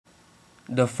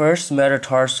The first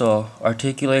metatarsal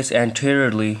articulates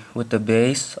anteriorly with the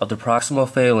base of the proximal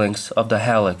phalanx of the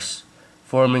hallux,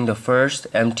 forming the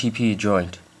first MTP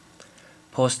joint.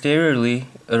 Posteriorly,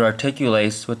 it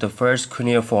articulates with the first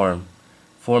cuneiform,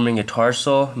 forming a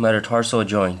tarsal-metatarsal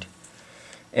joint,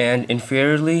 and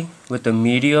inferiorly with the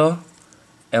medial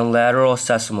and lateral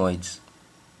sesamoids.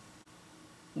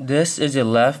 This is the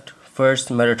left first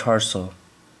metatarsal.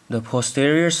 The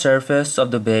posterior surface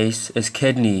of the base is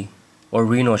kidney or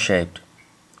renal shaped.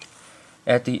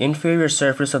 At the inferior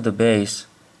surface of the base,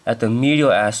 at the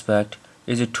medial aspect,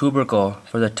 is a tubercle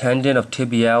for the tendon of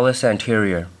tibialis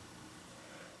anterior.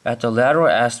 At the lateral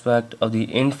aspect of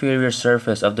the inferior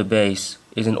surface of the base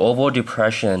is an oval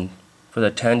depression for the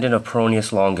tendon of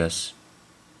peroneus longus.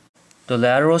 The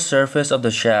lateral surface of the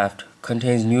shaft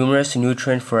contains numerous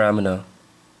nutrient foramina.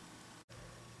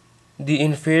 The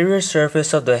inferior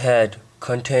surface of the head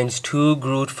contains two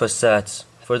grooved facets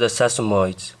for the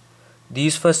sesamoids.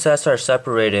 These facets are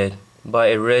separated by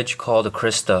a ridge called the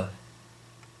crista.